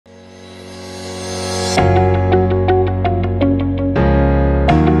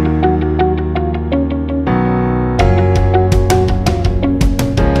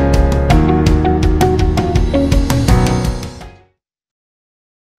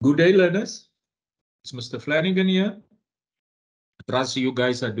Good day, learners. It's Mr. Flanagan here. I trust you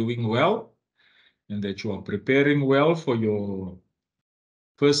guys are doing well and that you are preparing well for your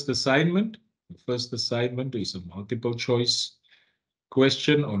first assignment. The first assignment is a multiple choice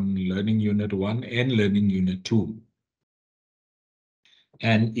question on Learning Unit 1 and Learning Unit 2.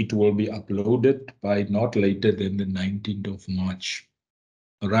 And it will be uploaded by not later than the 19th of March.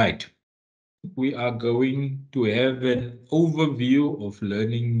 All right. We are going to have an overview of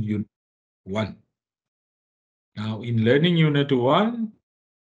Learning Unit 1. Now, in Learning Unit 1,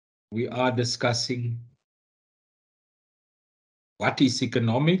 we are discussing what is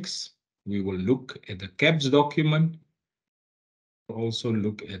economics. We will look at the CAPS document. We'll also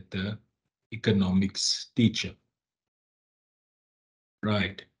look at the economics teacher.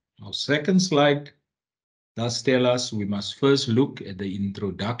 Right. Our second slide does tell us we must first look at the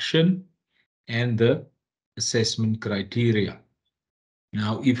introduction and the assessment criteria.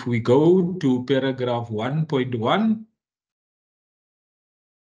 Now, if we go to paragraph 1.1,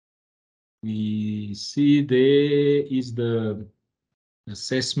 we see there is the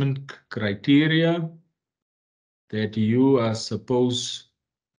assessment criteria that you are supposed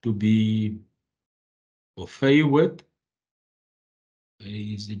to be okay with. Where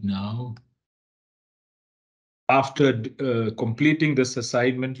is it now? After completing this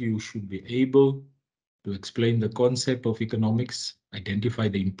assignment, you should be able to explain the concept of economics, identify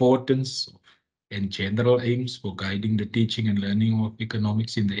the importance and general aims for guiding the teaching and learning of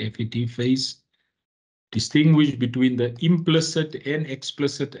economics in the FET phase, distinguish between the implicit and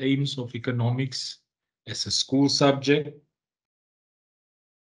explicit aims of economics as a school subject,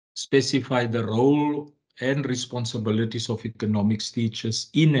 specify the role and responsibilities of economics teachers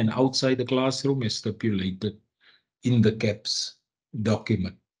in and outside the classroom as stipulated in the CAPS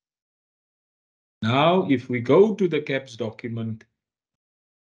document. Now, if we go to the CAPS document,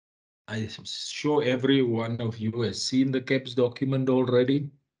 I'm sure every one of you has seen the CAPS document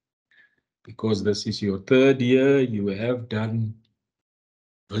already, because this is your third year. You have done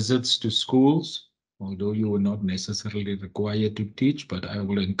visits to schools, although you were not necessarily required to teach, but I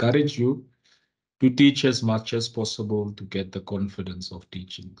will encourage you to teach as much as possible to get the confidence of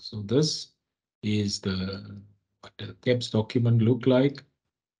teaching. So this is what the CAPS document look like.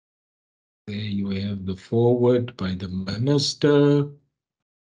 There you have the foreword by the minister.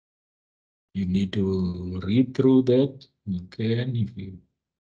 You need to read through that. You can if you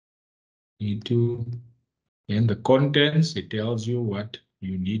need to. And the contents, it tells you what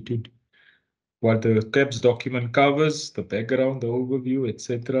you need to, what the CAPS document covers, the background, the overview,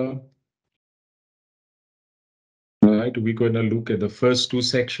 etc. All right, we're going to look at the first two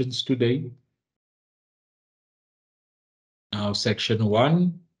sections today. Now, section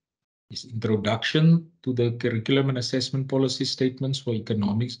 1 is introduction to the curriculum and assessment policy statements for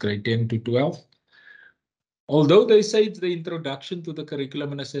economics, grade 10 to 12. Although they say it's the introduction to the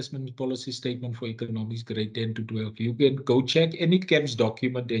curriculum and assessment policy statement for economics, grade 10 to 12, you can go check any CAPS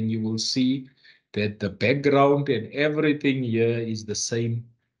document and you will see that the background and everything here is the same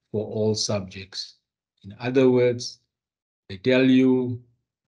for all subjects. In other words, they tell you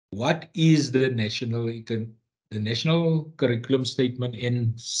what is the national curriculum statement.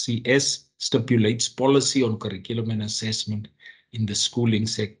 NCS stipulates policy on curriculum and assessment in the schooling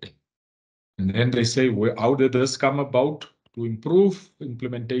sector. And then they say, well, how did this come about? To improve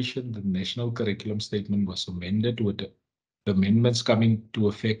implementation, the national curriculum statement was amended with the amendments coming to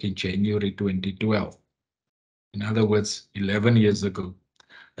effect in January 2012. In other words, 11 years ago.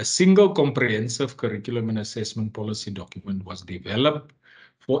 A single comprehensive curriculum and assessment policy document was developed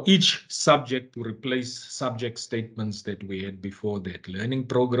for each subject to replace subject statements that we had before that, learning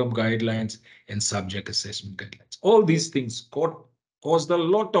program guidelines and subject assessment guidelines. All these things caused a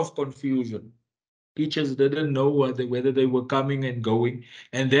lot of confusion. Teachers didn't know whether they were coming and going,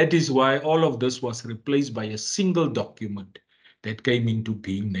 and that is why all of this was replaced by a single document that came into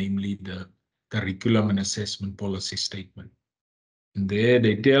being, namely the curriculum and assessment policy statement. And there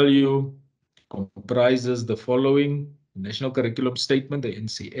they tell you comprises the following: National Curriculum Statement, the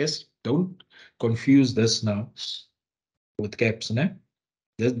NCS. Don't confuse this now with CAPS.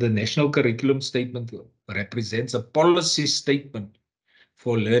 The National Curriculum Statement represents a policy statement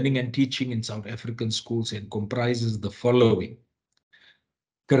for learning and teaching in South African schools and comprises the following: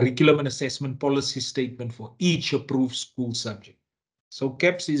 Curriculum and Assessment Policy Statement for each approved school subject. So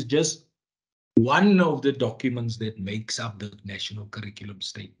CAPS is just one of the documents that makes up the National Curriculum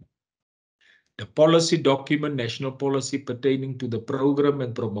Statement. The policy document, national policy pertaining to the program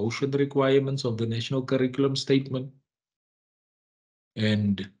and promotion requirements of the national curriculum statement.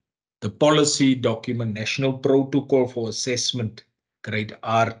 And the policy document, national protocol for assessment, grade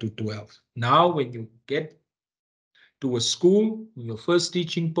R to 12. Now, when you get to a school, your first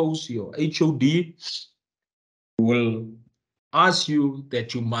teaching post, your HOD will ask you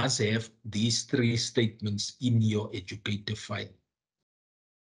that you must have these 3 statements in your educator file.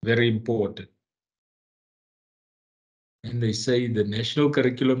 Very important. And they say the national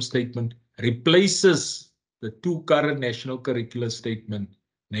curriculum statement replaces the 2 current national curriculum statement,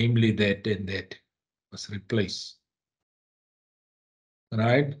 namely that and that was replaced.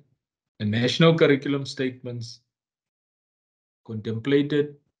 Right? The national curriculum statements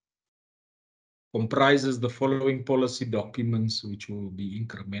contemplated comprises the following policy documents, which will be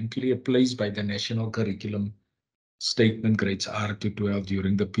incrementally replaced by the national curriculum statement grades R to 12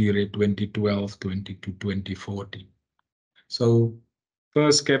 during the period 2012-20 to 2014. So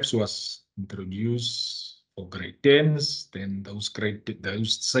first CAPS was introduced for grade 10s, then those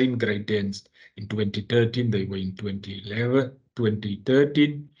same grade 10s in 2013, they were in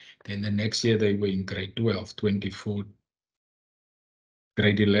 2013, then the next year they were in grade 12, 2014.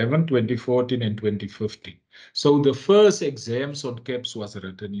 Grade 11, 2014 and 2015. So the first exams on CAPS was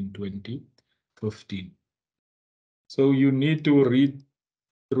written in 2015. So you need to read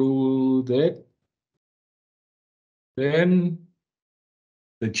through that. Then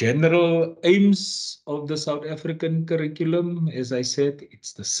the general aims of the South African curriculum, as I said,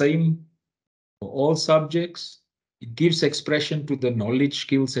 it's the same for all subjects. It gives expression to the knowledge,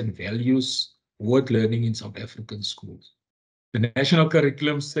 skills, and values worth learning in South African schools. The national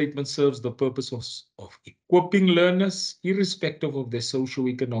curriculum statement serves the purpose of equipping learners, irrespective of their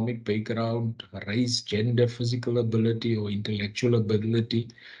socio-economic background, race, gender, physical ability, or intellectual ability,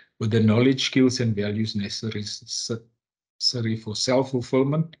 with the knowledge, skills, and values necessary for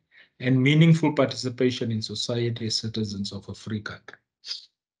self-fulfillment and meaningful participation in society as citizens of a free country.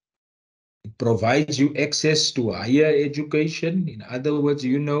 It provides you access to higher education. In other words,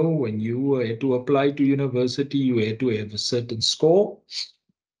 you know, when you had to apply to university, you had to have a certain score.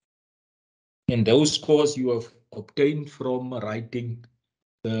 And those scores you have obtained from writing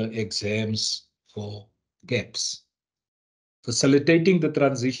the exams for CAPS. Facilitating the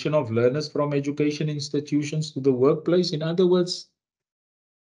transition of learners from education institutions to the workplace. In other words,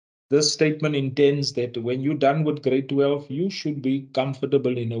 this statement intends that when you're done with grade 12, you should be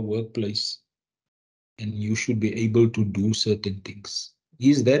comfortable in a workplace and you should be able to do certain things.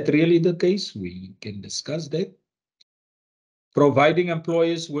 Is that really the case? We can discuss that. Providing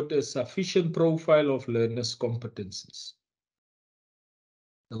employers with a sufficient profile of learners' competencies.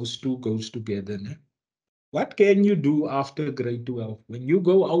 Those two goes together. Né? What can you do after grade 12? When you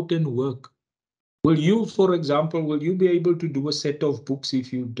go out and work, will you, for example, will you be able to do a set of books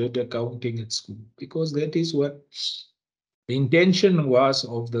if you did accounting at school? Because that is what the intention was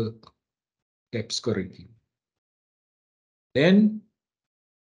of the CAPS curriculum. Then,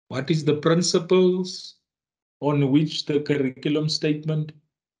 what is the principles on which the curriculum statement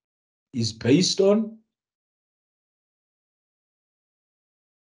is based on?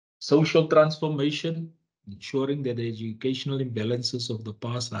 Social transformation, ensuring that the educational imbalances of the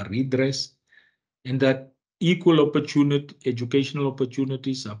past are redressed and that equal opportunity, educational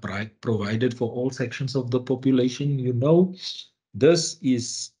opportunities are provided for all sections of the population. You know, this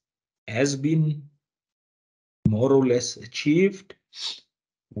has been more or less achieved,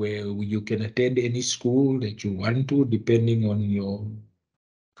 where you can attend any school that you want to, depending on your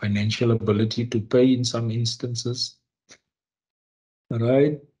financial ability to pay in some instances. All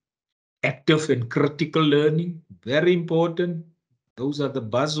right. Active and critical learning, very important. Those are the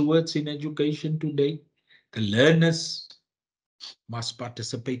buzzwords in education today. The learners must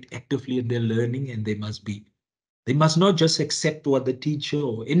participate actively in their learning, and they must not just accept what the teacher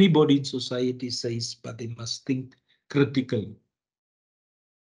or anybody in society says, but they must think critically.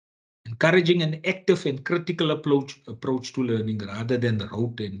 Encouraging an active and critical approach to learning rather than the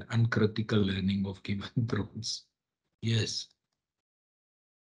rote and uncritical learning of given truths. Yes.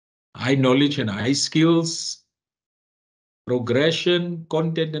 High knowledge and high skills. Progression,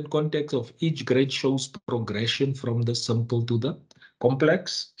 content and context of each grade shows progression from the simple to the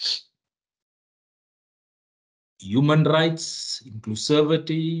complex. Human rights,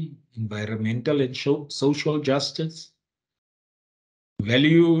 inclusivity, environmental and social justice.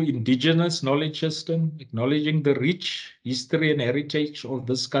 Value indigenous knowledge system, acknowledging the rich history and heritage of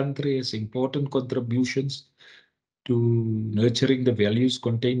this country as important contributions to nurturing the values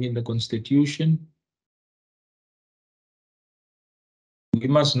contained in the Constitution. we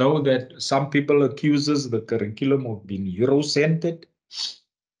must know that some people accuses the curriculum of being Euro-centered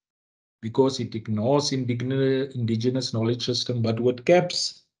because it ignores indigenous knowledge system, but with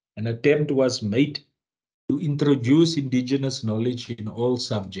CAPS, an attempt was made to introduce indigenous knowledge in all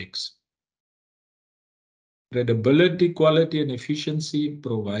subjects. Credibility, quality, and efficiency,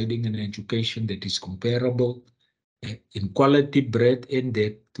 providing an education that is comparable in quality, breadth, and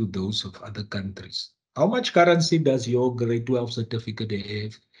depth to those of other countries. How much currency does your grade 12 certificate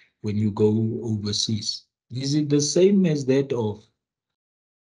have when you go overseas? Is it the same as that of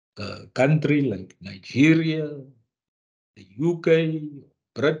a country like Nigeria, the UK,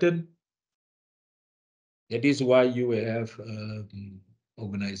 Britain? That is why you have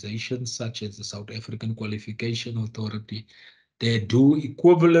organizations such as the South African Qualification Authority. They do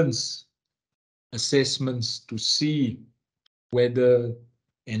equivalence assessments to see whether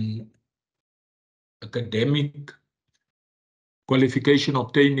an academic qualification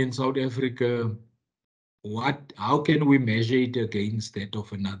obtained in South Africa, how can we measure it against that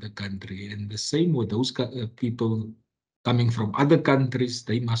of another country? And the same with those people coming from other countries,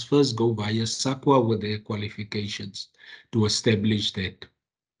 they must first go via SAQA with their qualifications to establish that.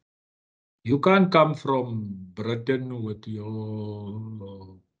 You can't come from Britain with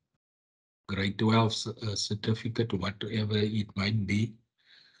your grade 12 certificate, whatever it might be,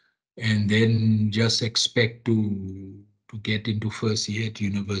 and then just expect to get into first year at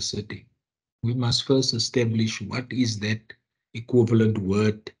university. We must first establish what is that equivalent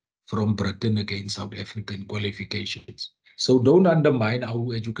word from Britain against South African qualifications. So don't undermine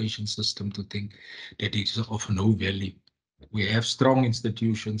our education system to think that it is of no value. We have strong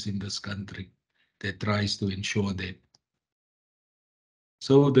institutions in this country that tries to ensure that.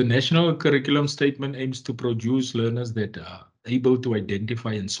 So the National Curriculum Statement aims to produce learners that are able to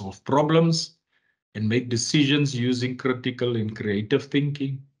identify and solve problems and make decisions using critical and creative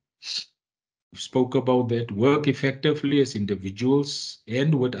thinking. We spoke about that. Work effectively as individuals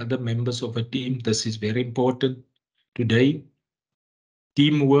and with other members of a team. This is very important today.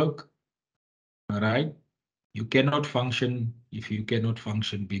 Teamwork, all right? You cannot function if you cannot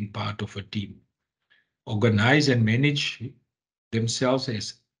function being part of a team. Organize and manage themselves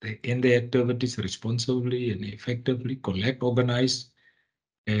and their activities responsibly and effectively. Collect, organize,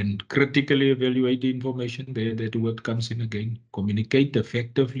 and critically evaluate the information. There, that word comes in again. Communicate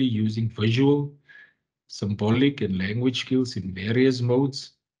effectively using visual, symbolic, and language skills in various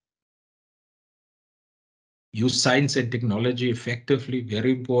modes. Use science and technology effectively,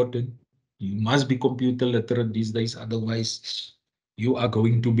 very important. You must be computer literate these days, otherwise you are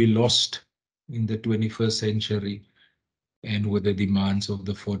going to be lost in the 21st century and with the demands of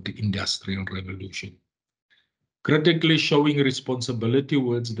the fourth industrial revolution. Critically showing responsibility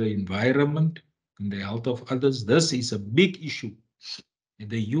towards the environment and the health of others. This is a big issue. In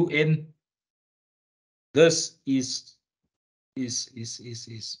the UN, this is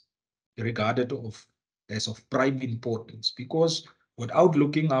regarded as of prime importance, because without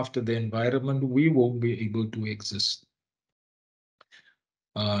looking after the environment, we won't be able to exist.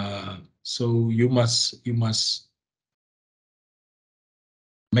 So you must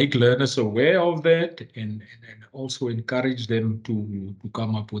make learners aware of that and also encourage them to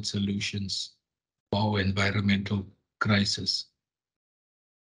come up with solutions for our environmental crisis.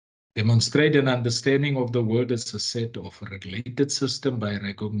 Demonstrate an understanding of the world as a set of related systems by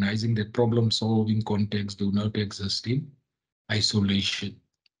recognizing that problem-solving contexts do not exist in isolation.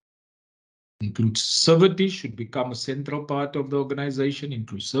 Inclusivity should become a central part of the organization.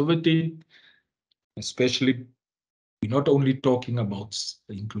 Inclusivity, especially, we're not only talking about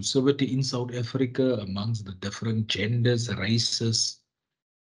inclusivity in South Africa amongst the different genders, races,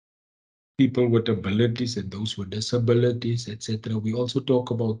 people with abilities and those with disabilities, etc. We also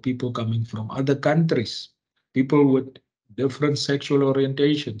talk about people coming from other countries, people with different sexual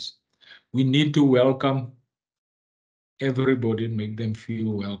orientations. We need to welcome everybody and make them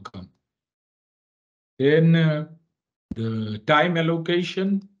feel welcome. Then the time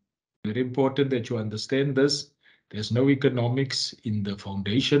allocation, very important that you understand this. There's no economics in the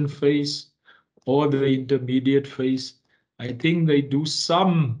foundation phase or the intermediate phase. I think they do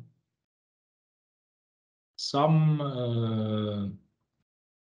some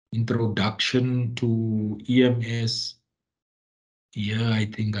introduction to EMS. Yeah, I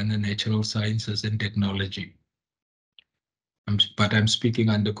think under natural sciences and technology. But I'm speaking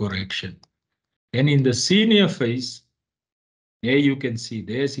under correction. And in the senior phase, there you can see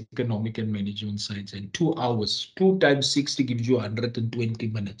there's economic and management science, and 2 hours, 2 times 60 gives you 120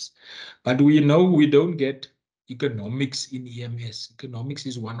 minutes. But we know we don't get economics in EMS. Economics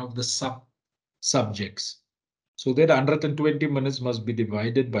is one of the subjects. So that 120 minutes must be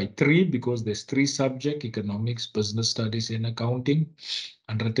divided by 3 because there's 3 subjects: economics, business studies, and accounting.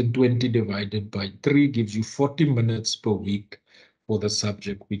 120 divided by 3 gives you 40 minutes per week for the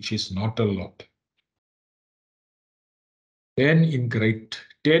subject, which is not a lot. Then in grade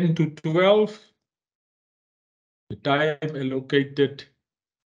 10 to 12, the time allocated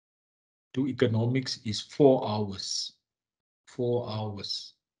to economics is 4 hours. 4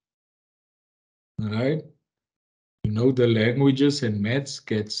 hours. All right. You know, the languages and maths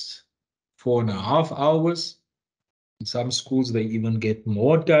gets 4.5 hours. In some schools, they even get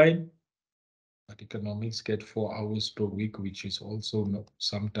more time. But economics get 4 hours per week, which is also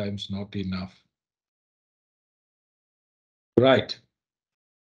sometimes not enough. Right.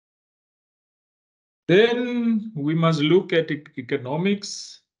 Then we must look at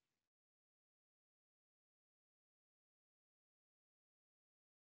economics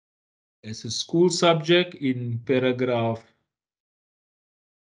as a school subject in paragraph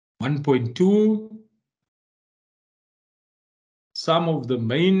 1.2. Some of the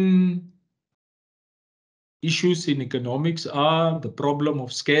main issues in economics are the problem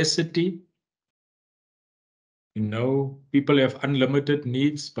of scarcity. You know, people have unlimited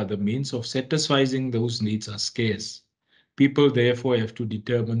needs, but the means of satisfying those needs are scarce. People therefore have to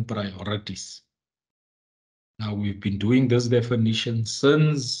determine priorities. Now, we've been doing this definition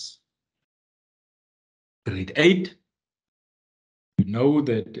since grade 8. You know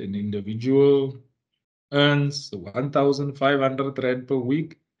that an individual earns 1,500 Rand per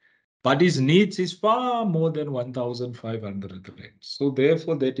week, but his needs is far more than 1,500 Rand. So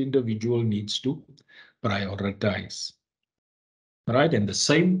therefore, that individual needs to prioritize. Right? And the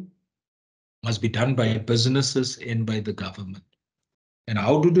same must be done by businesses and by the government. And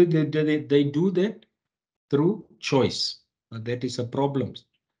how do they do that? Through choice. But that is a problem.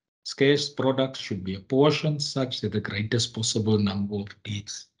 Scarce products should be apportioned such that the greatest possible number of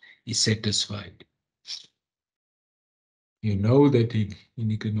needs is satisfied. You know that in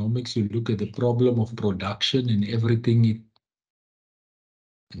economics, you look at the problem of production and everything it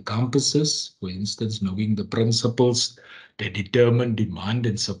encompasses. For instance, knowing the principles that determine demand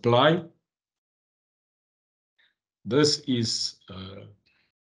and supply. This is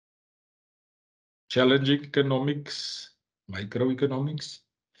challenging economics, microeconomics.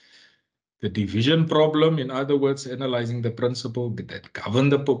 The division problem, in other words, analyzing the principle that govern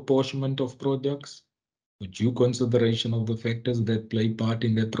the apportionment of products with due consideration of the factors that play part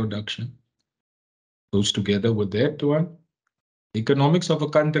in their production. Goes together with that one. Economics of a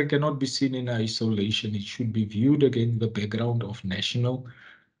country cannot be seen in isolation. It should be viewed against the background of national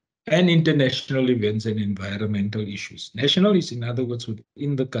and international events and environmental issues. National is, in other words,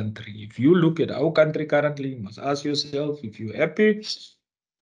 within the country. If you look at our country currently, you must ask yourself if you're happy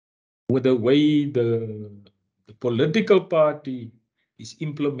with the way the political party is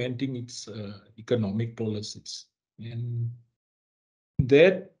implementing its economic policies. And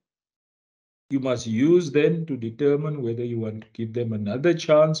that you must use then to determine whether you want to give them another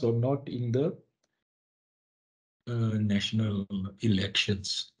chance or not in the national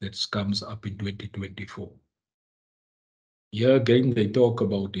elections that comes up in 2024. Here again, they talk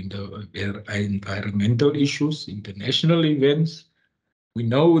about environmental issues, international events. We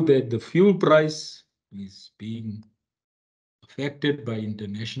know that the fuel price is being affected by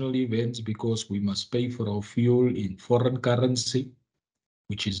international events because we must pay for our fuel in foreign currency,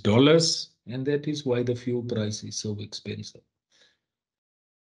 which is dollars, and that is why the fuel price is so expensive.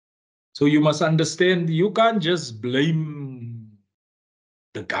 So you must understand, you can't just blame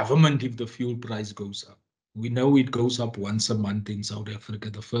the government if the fuel price goes up. We know it goes up once a month in South Africa,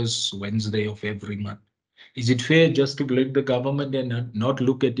 the first Wednesday of every month. Is it fair just to blame the government and not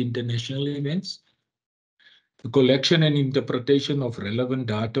look at international events? The collection and interpretation of relevant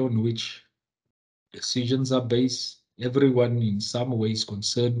data on which decisions are based, everyone in some ways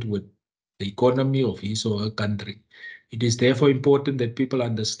concerned with the economy of his or her country. It is therefore important that people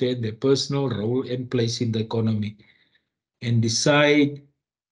understand their personal role and place in the economy and decide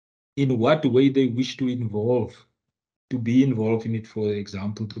in what way they wish to be involved in it, for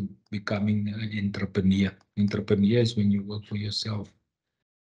example, to becoming an entrepreneur. Entrepreneur is when you work for yourself.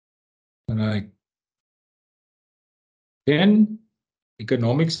 All right. Then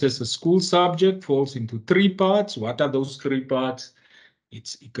economics as a school subject falls into 3 parts. What are those 3 parts?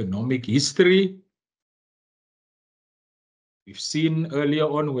 It's economic history. We've seen earlier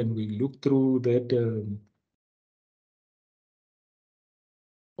on when we looked through that,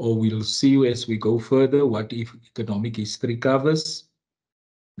 or we'll see as we go further, what if economic history covers.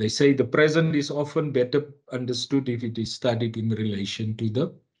 They say the present is often better understood if it is studied in relation to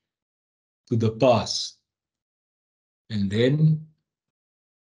the past. And then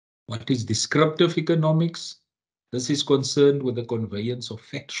what is descriptive economics? This is concerned with the conveyance of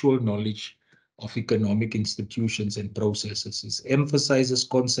factual knowledge of economic institutions and processes. It emphasizes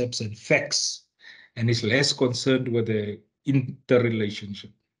concepts and facts and is less concerned with the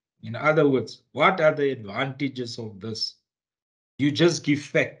interrelationship. In other words, what are the advantages of this? You just give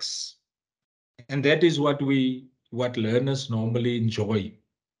facts. And that is what learners normally enjoy.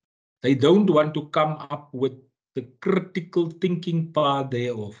 They don't want to come up with the critical thinking part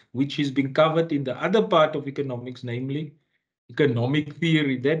thereof, which is being covered in the other part of economics, namely economic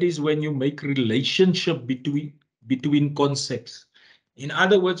theory. That is when you make relationship between concepts. In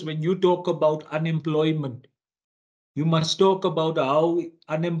other words, when you talk about unemployment, you must talk about how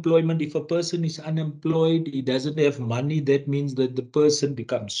unemployment, if a person is unemployed, he doesn't have money, that means that the person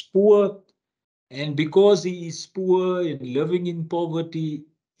becomes poor. And because he is poor and living in poverty,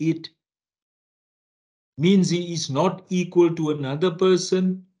 it means he is not equal to another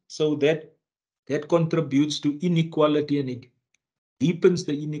person. So that contributes to inequality and it deepens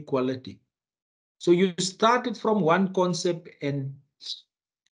the inequality. So you started from one concept and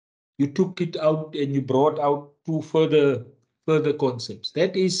you took it out and you brought out two further concepts.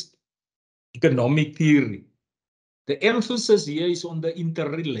 That is economic theory. The emphasis here is on the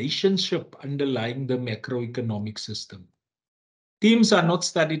interrelationship underlying the macroeconomic system. Themes are not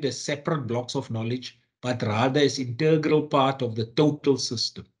studied as separate blocks of knowledge, but rather as integral part of the total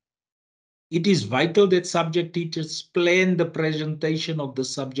system. It is vital that subject teachers plan the presentation of the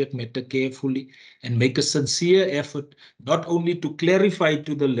subject matter carefully and make a sincere effort not only to clarify it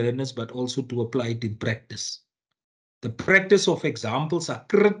to the learners, but also to apply it in practice. The practice of examples are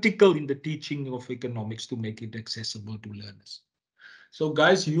critical in the teaching of economics to make it accessible to learners. So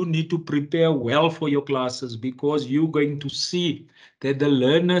guys, you need to prepare well for your classes because you're going to see that the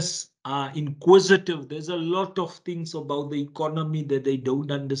learners are inquisitive. There's a lot of things about the economy that they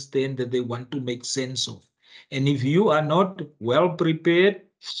don't understand, that they want to make sense of. And if you are not well prepared,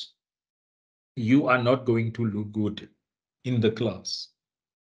 you are not going to look good in the class.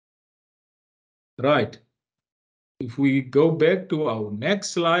 Right. If we go back to our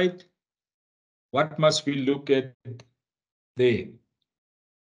next slide, what must we look at there?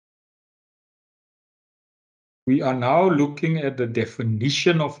 We are now looking at the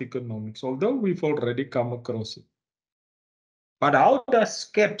definition of economics, although we've already come across it. But how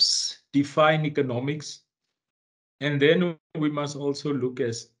does SCEPS define economics? And then we must also look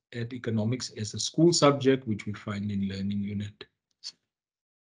at economics as a school subject, which we find in learning unit,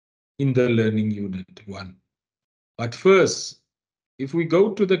 in the learning unit 1. But first, if we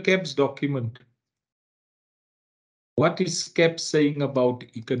go to the CAPS document, what is CAPS saying about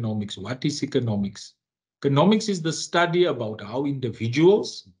economics? What is economics? Economics is the study about how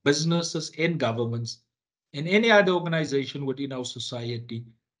individuals, businesses, and governments, and any other organization within our society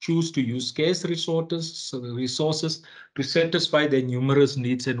choose to use scarce resources to satisfy their numerous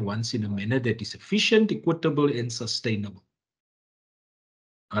needs and wants in a manner that is efficient, equitable, and sustainable.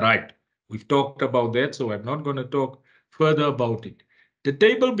 All right, we've talked about that, so I'm not going to talk further about it. The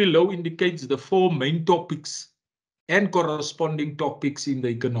table below indicates the 4 main topics and corresponding topics in the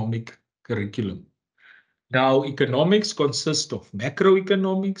economic curriculum. Now, economics consists of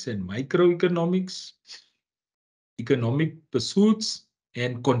macroeconomics and microeconomics, economic pursuits,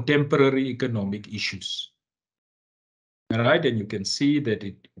 and contemporary economic issues. All right, and you can see that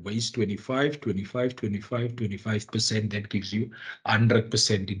it weighs 25%. That gives you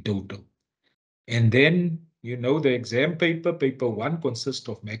 100% in total. And then, you know, the exam paper 1 consists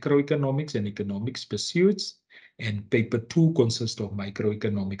of macroeconomics and economics pursuits, and paper 2 consists of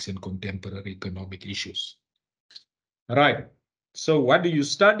microeconomics and contemporary economic issues. All right. So what do you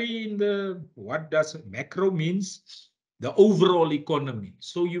study in what does macro means? The overall economy.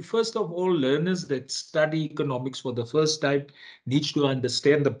 So you first of all, learners that study economics for the first time needs to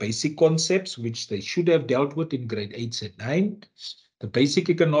understand the basic concepts, which they should have dealt with in grade 8 and 9. The basic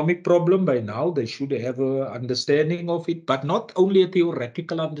economic problem by now, they should have an understanding of it, but not only a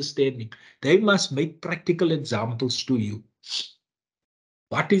theoretical understanding. They must make practical examples to you.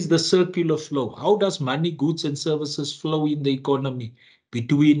 What is the circular flow? How does money, goods, and services flow in the economy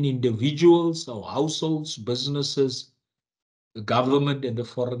between individuals or households, businesses, the government, and the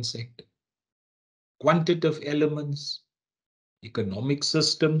foreign sector? Quantitative elements, economic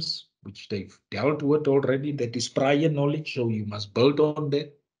systems, which they've dealt with already, that is prior knowledge, so you must build on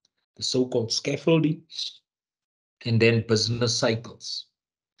that, the so-called scaffolding, and then business cycles.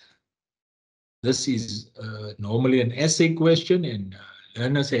 This is normally an essay question, and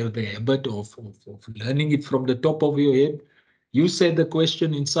learners have the habit of learning it from the top of your head. You said the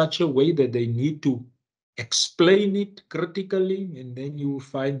question in such a way that they need to explain it critically, and then you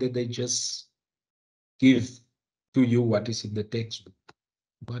find that they just give to you what is in the textbook.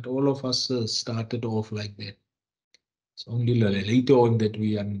 But all of us started off like that. It's only later on that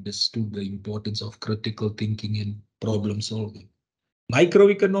we understood the importance of critical thinking and problem solving.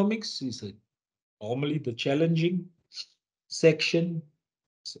 Microeconomics is normally the challenging section.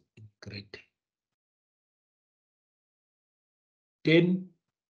 Great. 10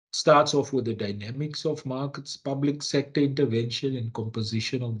 starts off with the dynamics of markets, public sector intervention, and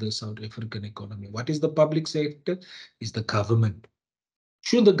composition of the South African economy. What is the public sector? Is the government.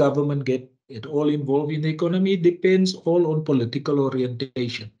 Should the government get it all involved in the economy? It depends all on political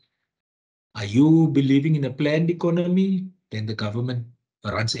orientation. Are you believing in a planned economy? Then the government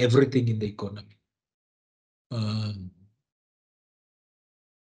runs everything in the economy.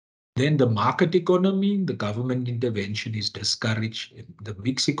 Then the market economy, the government intervention is discouraged. In the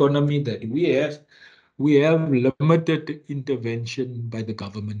mixed economy that we have limited intervention by the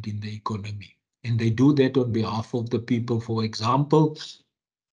government in the economy. And they do that on behalf of the people. For example,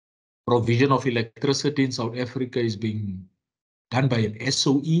 provision of electricity in South Africa is being done by an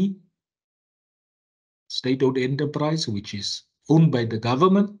SOE, state-owned enterprise, which is owned by the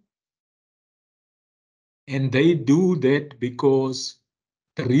government. And they do that because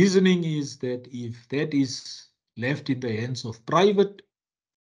the reasoning is that if that is left in the hands of private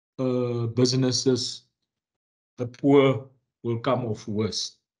businesses, the poor will come off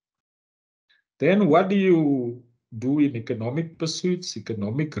worse. Then what do you do in economic pursuits,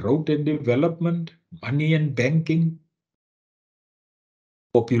 economic growth and development, money and banking,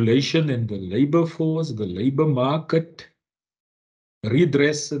 population and the labor force, the labor market,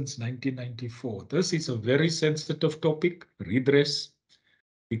 redress since 1994. This is a very sensitive topic, redress,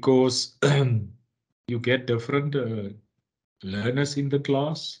 because you get different learners in the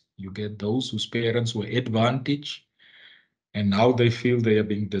class. You get those whose parents were advantaged, and now they feel they are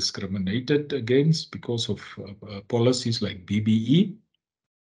being discriminated against because of policies like BBE.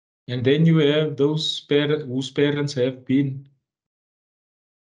 And then you have those whose parents have been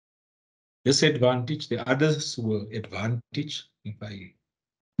disadvantaged. The others were advantaged, if I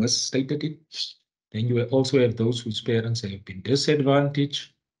misstated it. Then you also have those whose parents have been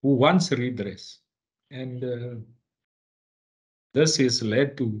disadvantaged, who wants redress. And this has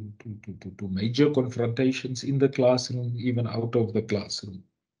led to major confrontations in the classroom, even out of the classroom.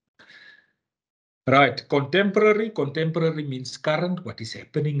 Right, contemporary means current, what is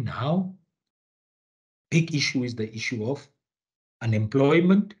happening now. Big issue is the issue of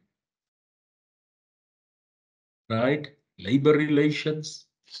unemployment, right? Labor relations.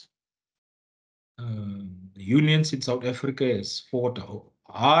 The unions in South Africa has fought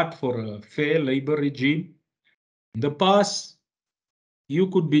hard for a fair labor regime. In the past, you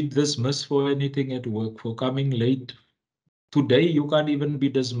could be dismissed for anything at work, for coming late. Today, you can't even be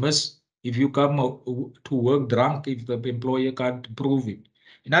dismissed if you come to work drunk, if the employer can't prove it.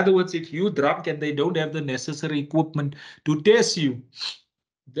 In other words, if you're drunk and they don't have the necessary equipment to test you,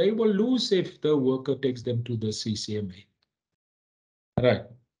 they will lose if the worker takes them to the CCMA. Right.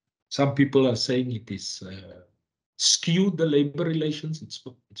 Some people are saying it is skewed, the labor relations.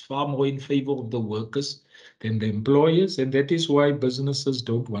 It's far more in favor of the workers than the employers, and that is why businesses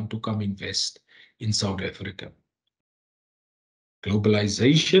don't want to come invest in South Africa.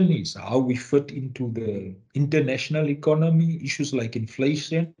 Globalization is how we fit into the international economy, issues like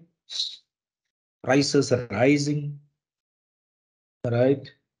inflation, prices rising,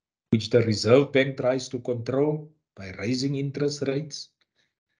 right, which the Reserve Bank tries to control by raising interest rates.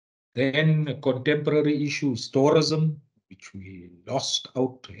 Then contemporary issues, tourism, which we lost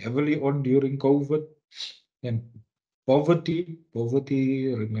out heavily on during COVID. And poverty,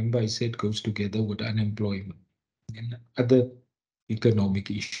 remember I said, goes together with unemployment and other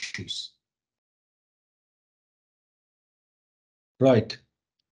economic issues. Right.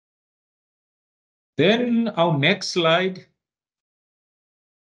 Then our next slide